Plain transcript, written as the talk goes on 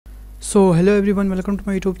So hello everyone, welcome to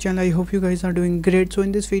my YouTube channel. I hope you guys are doing great. So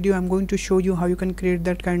in this video I'm going to show you how you can create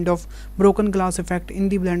that kind of broken glass effect in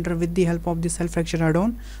the Blender with the help of the self fracture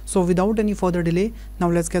add-on. So without any further delay, now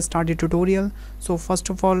let's get started tutorial. So first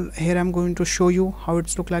of all, here I'm going to show you how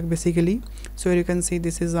it's look like basically. So here you can see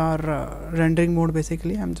this is our rendering mode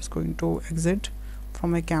basically. I'm just going to exit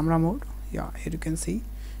from my camera mode. Yeah, here you can see.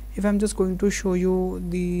 If I'm just going to show you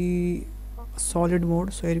the solid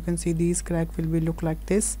mode, so here you can see these crack will be look like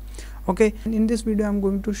this. Okay, and in this video I'm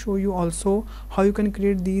going to show you also how you can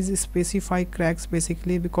create these specify cracks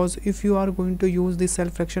basically, because if you are going to use the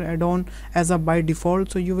self fracture add-on as a by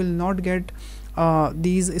default, so you will not get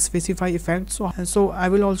these specify effects. So I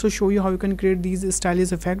will also show you how you can create these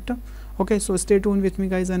stylish effect. Okay, so stay tuned with me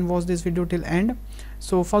guys and watch this video till end.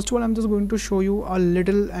 So first of all, I'm just going to show you a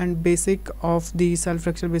little and basic of the self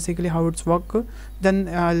fracture basically, how it's work. Then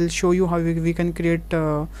I'll show you how we can create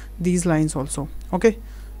these lines also. Okay,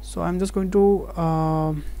 so I'm just going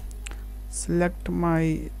to select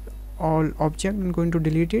my all object and going to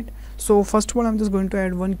delete it. So first of all, I'm just going to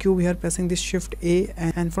add one cube here, pressing this shift A,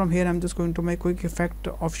 and from here I'm just going to my quick effect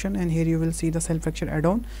option, and here you will see the self fracture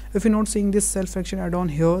add-on. If you're not seeing this self fracture add-on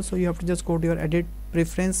here, so you have to just go to your edit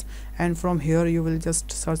preference, and from here you will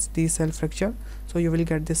just search the self fracture. So you will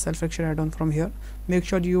get this self fracture add-on from here. Make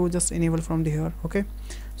sure you just enable from the here. Okay,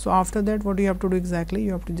 so after that, what you have to do exactly,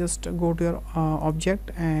 you have to just go to your object,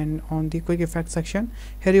 and on the quick effect section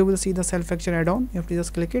here you will see the self fracture add-on. You have to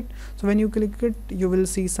just click it. So when you click it, you will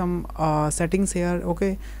see some settings here.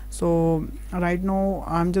 Okay, so right now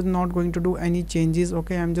I'm just not going to do any changes.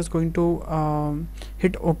 Okay, I'm just going to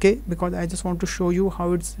hit OK, because I just want to show you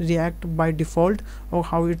how it's react by default, or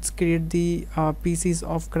how it's create the pieces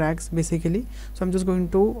of cracks basically. So I'm just going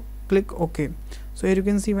to click OK. So here you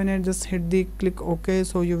can see when I just hit the click OK,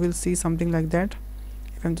 so you will see something like that.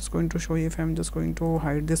 If I'm just going to show you, if I'm just going to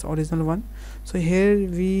hide this original one, so here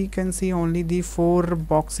we can see only the 4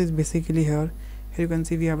 boxes basically. Here you can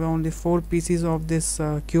see we have only 4 pieces of this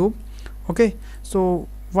cube. Okay, so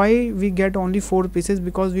why we get only 4 pieces?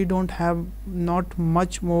 Because we don't have not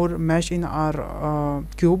much more mesh in our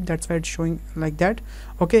cube, that's why it's showing like that.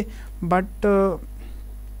 Okay, but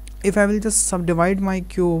if I will just subdivide my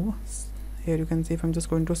cube, here you can see if I'm just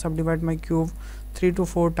going to subdivide my cube 3 to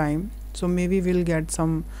 4 times, so maybe we'll get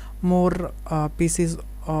some more pieces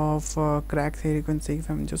of cracks. Here you can see if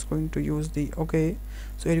I'm just going to use the okay,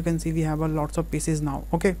 so here you can see we have a lots of pieces now.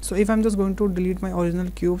 Okay, so if I'm just going to delete my original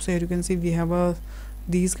cube, so here you can see we have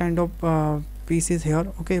these kind of pieces here.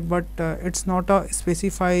 Okay, but it's not a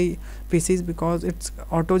specify pieces because it's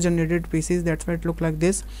auto generated pieces, that's why it look like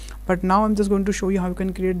this. But now I'm just going to show you how you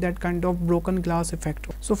can create that kind of broken glass effect.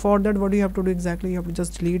 So for that, what you have to do exactly, you have to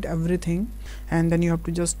just delete everything, and then you have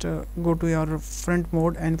to just go to your front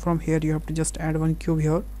mode, and from here you have to just add one cube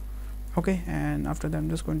here. Okay, and after that I'm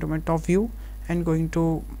just going to my top view and going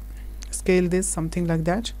to scale this something like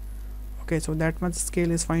that. Okay, so that much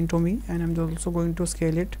scale is fine to me, and I'm also going to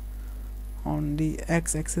scale it on the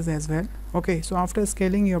x-axis as well. Okay, so after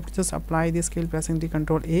scaling, you have to just apply the scale pressing the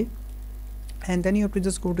Ctrl A, and then you have to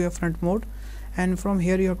just go to your front mode, and from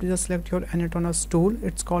here you have to just select your anatomus tool.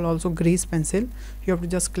 It's called also grease pencil. You have to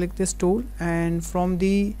just click this tool, and from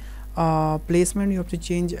the placement you have to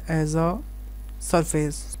change as a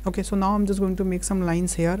surface. Okay, so now I'm just going to make some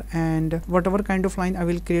lines here, and whatever kind of line I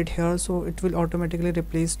will create here, so it will automatically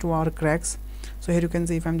replace to our cracks. So here you can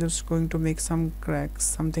see if I'm just going to make some cracks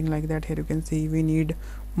something like that, here you can see we need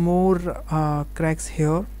more cracks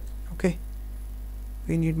here. Okay,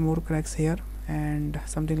 we need more cracks here and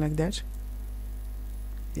something like that.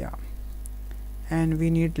 Yeah, and we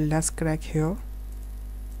need less crack here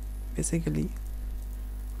basically.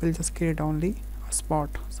 We'll just create only a spot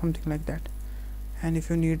something like that. And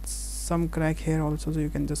if you need some crack here also, so you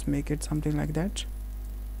can just make it something like that.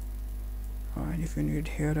 And if you need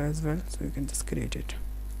here as well, so you can just create it.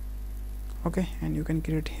 Okay, and you can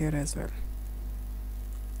create here as well.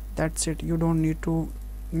 That's it, you don't need to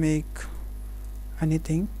make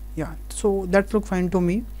anything. Yeah, so that look fine to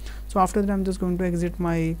me. So after that, I'm just going to exit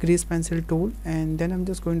my grease pencil tool, and then I'm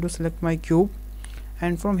just going to select my cube,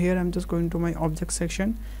 and from here I'm just going to my object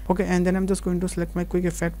section. Okay, and then I'm just going to select my quick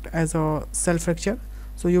effect as a self fracture.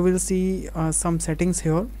 So you will see some settings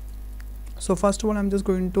here. So first of all, I'm just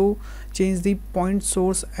going to change the point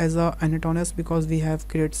source as a anatomus, because we have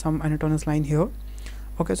created some anatomus line here.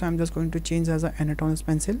 Okay, so I'm just going to change as a anatomus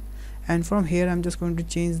pencil, and from here I'm just going to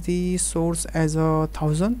change the source as a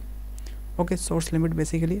 1000. Okay, source limit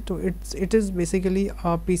basically. So it is basically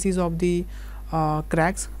pieces of the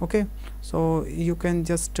cracks. Okay, so you can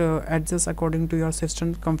just adjust according to your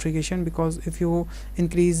system configuration, because if you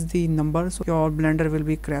increase the numbers, your blender will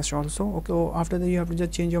be crashed also. Okay, so after that you have to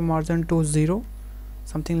just change your margin to 0,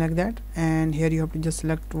 something like that, and here you have to just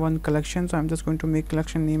select one collection. So I'm just going to make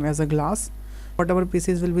collection name as a glass. Whatever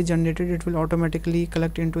pieces will be generated, it will automatically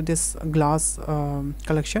collect into this glass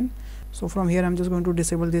collection. So from here I'm just going to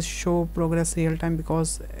disable this show progress real time,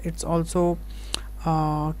 because it's also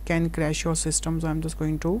can crash your system. So I'm just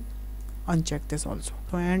going to uncheck this also.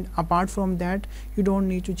 So, and apart from that, you don't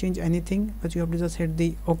need to change anything, but you have to just hit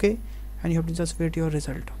the OK, and you have to just wait your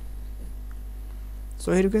result.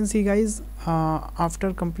 So here you can see, guys,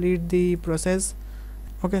 after complete the process.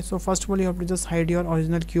 Okay, so first of all you have to just hide your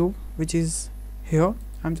original cube, which is here.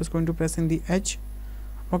 I'm just going to press in the edge.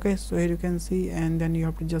 Okay, so here you can see, and then you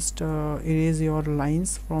have to just erase your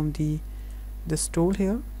lines from this tool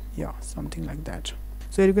here. Yeah, something like that.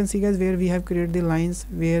 So here you can see, guys, where we have created the lines,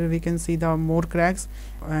 where we can see the more cracks,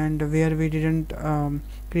 and where we didn't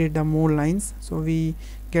create the more lines, so we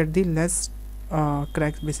get the less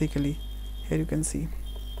cracks basically. Here you can see.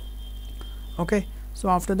 Okay, so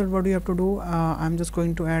after that what you have to do, I'm just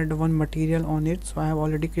going to add one material on it. So I have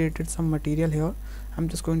already created some material here. I'm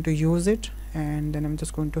just going to use it, and then I'm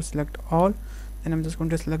just going to select all, and I'm just going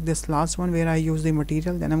to select this last one where I use the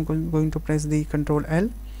material. Then I'm going to press the Ctrl L,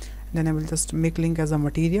 then I will just make link as a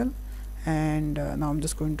material, and now I'm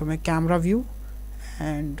just going to make camera view,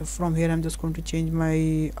 and from here I'm just going to change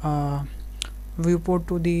my viewport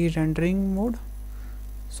to the rendering mode.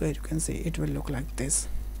 So here you can see it will look like this.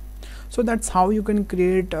 So that's how you can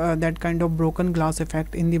create that kind of broken glass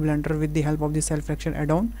effect in the Blender with the help of the self fracture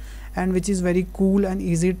add-on, and which is very cool and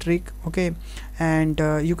easy trick. Okay, and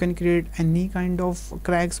you can create any kind of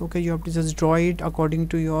cracks. Okay, you have to just draw it according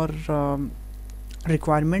to your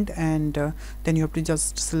requirement, and then you have to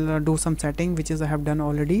just do some setting, which is I have done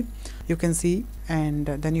already, you can see, and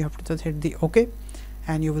then you have to just hit the OK,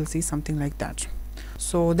 and you will see something like that.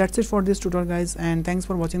 So that's it for this tutorial, guys, and thanks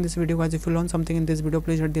for watching this video, guys. If you learned something in this video,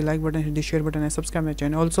 please hit the like button, hit the share button, and subscribe my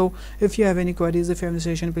channel. Also, if you have any queries, if you have any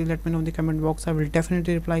suggestion, please let me know in the comment box. I will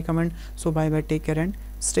definitely reply comment. So bye bye, take care, and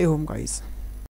stay home, guys.